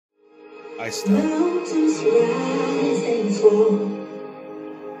I stand. Mountains rise and fall.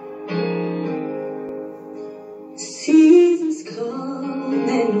 Seasons come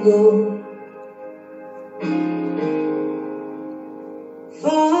and go.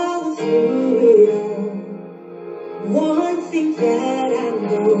 Father, through it all, one thing that I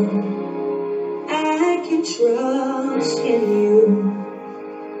know, I can trust in you.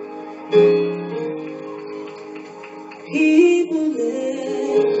 People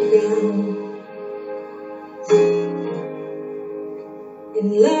let me down,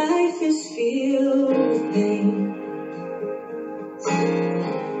 and life is filled with pain.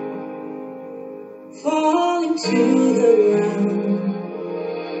 Falling to the ground,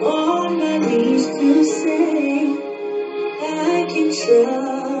 on my knees to say, I can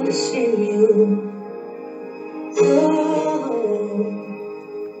trust in you. Oh,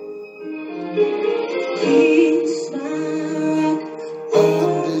 He's my rock,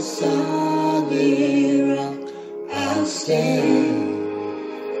 on the solid rock I'll stand.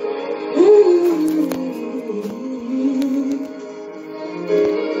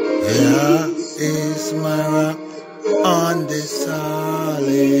 Yah is my rock, on this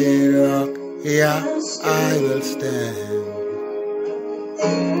solid rock, yeah, I will stand.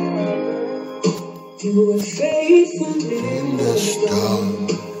 You were faithful In the storm,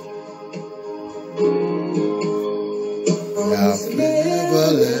 I've never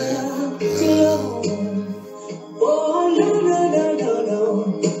left alone. Oh, no, no, no, no,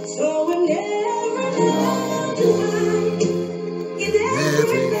 no. So whenever in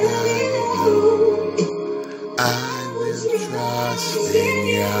Every valley, I will trust in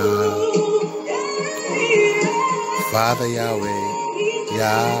you. Father Yahweh,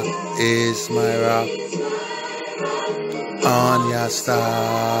 Yah is my rock, on your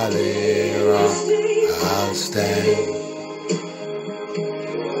solid rock I'll stand.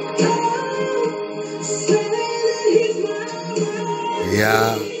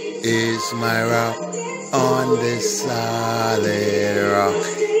 Yah is my rock, on this solid rock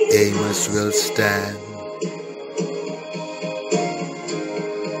Amos will stand.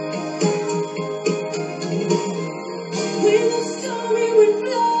 when the stormy wind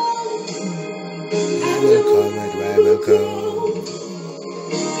blows, I will come and I will go.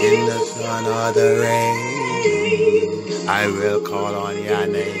 In the sun or the rain, I will call on your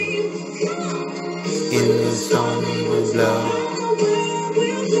name. In the storm it will blow,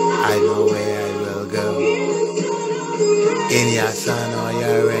 I know where I will go. In your sun or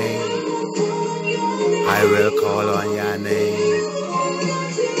your rain, I will call on your name.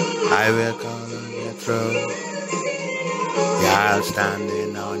 I will call on your throne. Yeah, I'm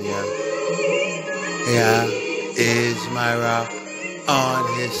standing on you. Yeah, is my rock,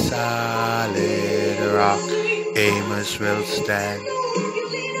 on his solid rock Amos will stand.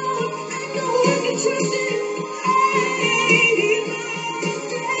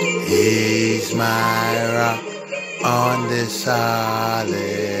 He's my rock, on this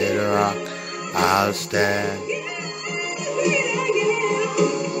solid rock I'll stand.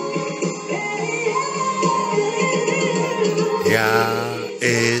 Yah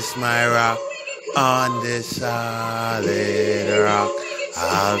is my rock, on this solid rock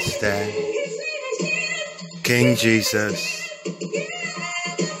I'll stand. King Jesus,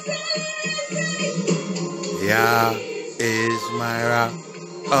 Yah is my rock,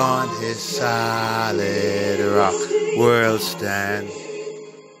 on his solid rock will stand.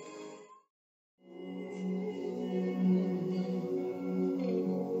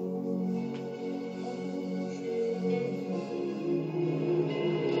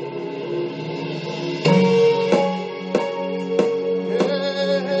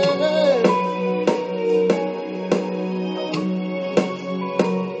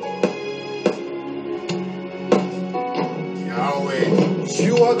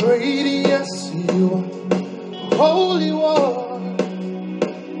 You are great, yes, you are holy one.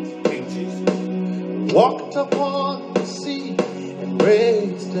 King Jesus. Walked upon the sea and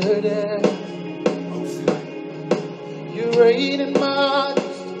raised the dead. You reign in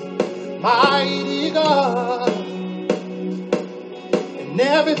majesty, mighty God. And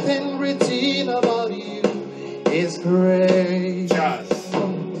everything written about you is great. Just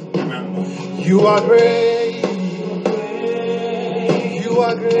remember, You are great. You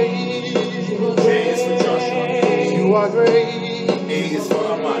are great. J is for Joshua, You are great. A is for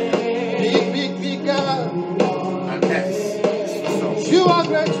Amaya, Big, big, big God. and S is for Sophie. You are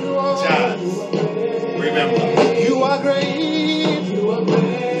great. You are. Just remember, You are great. You are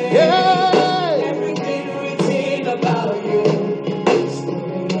great. Yeah. everything written about you is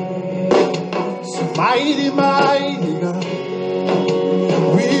So mighty, mighty God.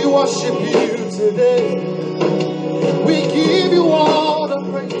 We worship you today. We give you all the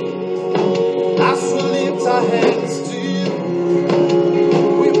praise as we lift our hands to you.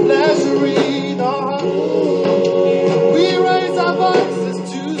 We pleasure in our heart. We raise our voices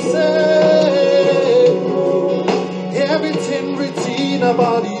to say everything written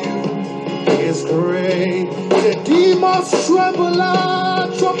about you is great. The demons tremble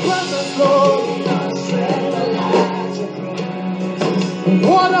at your presence, Lord.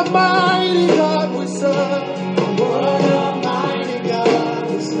 What a mighty God we serve. What a mighty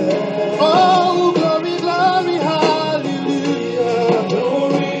God we serve. Oh, glory, glory, hallelujah.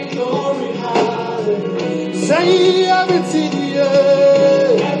 Glory, glory, hallelujah. Say everything,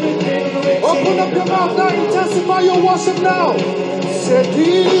 yeah. Open up your mouth now and testify your worship now. Say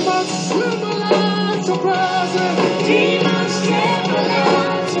demons tremble at your presence. Demons tremble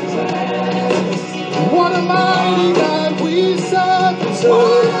at your presence. What a mighty God we serve.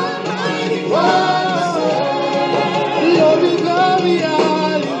 What a mighty God we serve. Glory, glory,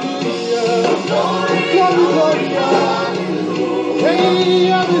 hallelujah. Glory, glory, glory, hallelujah.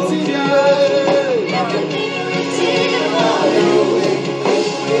 Hey, everything, yeah.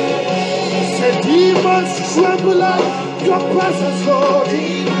 Say demons tremble at your presence, Lord.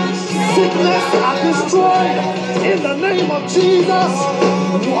 Sickness are destroyed in the name of Jesus.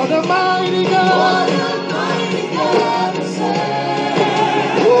 What a mighty God.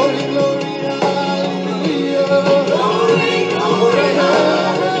 Glory, glory, hallelujah. Glory, glory,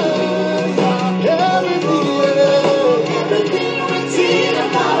 hallelujah. Everything written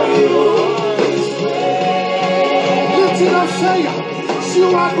about you is great. Lift it up, say, you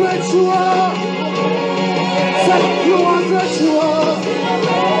are great, you are. Say, you are great, you are.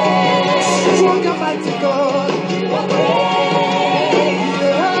 Strong and mighty God.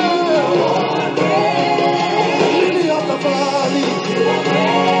 Lily of the valley.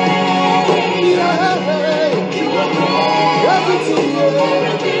 Everything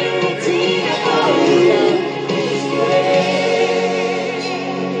about you is great.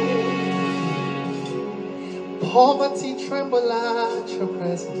 Poverty tremble at your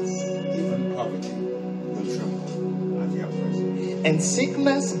presence. Even poverty will tremble at your presence. And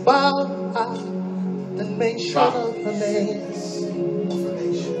sickness bow at the mention of the name.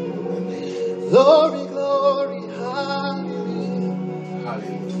 Glory, glory, hallelujah.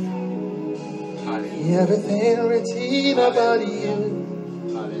 Hallelujah. Hallelujah. Everything written about you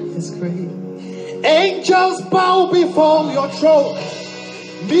is great. Angels bow before your throne.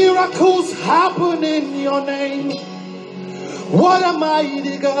 Miracles happen in your name. What a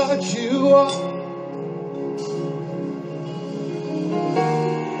mighty God you are.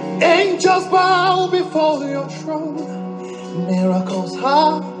 Angels bow before your throne. Miracles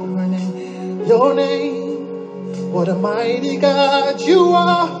happen in your name. What a mighty God you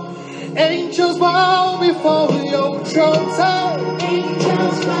are. Angels bow before your throne.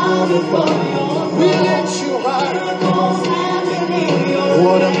 Angels bow before your throne. We lift you high.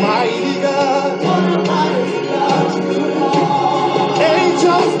 What a mighty God. What a mighty God you are.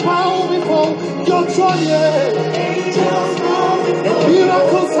 Angels bow before your throne. Yeah. Angels bow before. And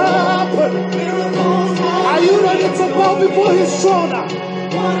miracles happen. Are you ready to bow before his throne?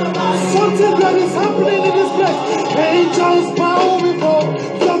 Something that is happening in this place. Angels bow before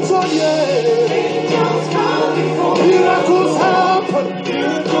your throne, yeah. Angels bow before. Miracles happen.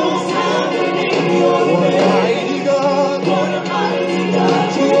 Miracles happen in your name. What a mighty God. What a mighty God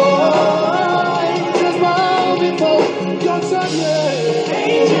you are. Angels bow before your throne, yeah.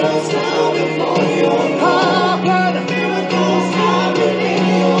 Angels bow before your throne. Happen. Miracles happen in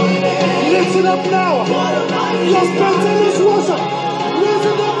your name. Lift it up now. Your spontaneous worship.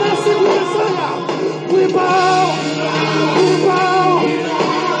 We bow, we bow, we bow,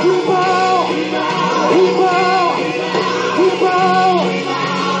 we bow, we bow, we bow,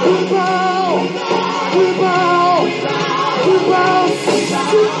 we bow, we bow, we bow,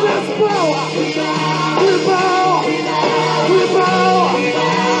 sickness bow, we bow, we bow,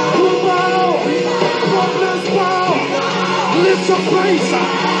 we bow, problems bow, lift your praise,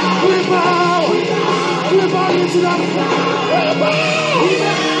 we bow, into the we bow, we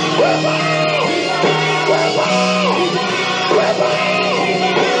bow.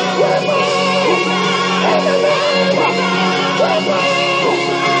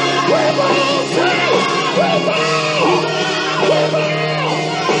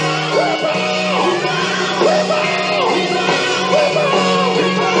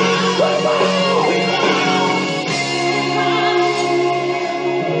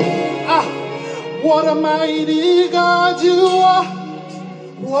 What a mighty God you are.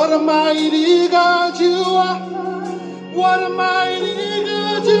 What a mighty God you are. What a mighty God.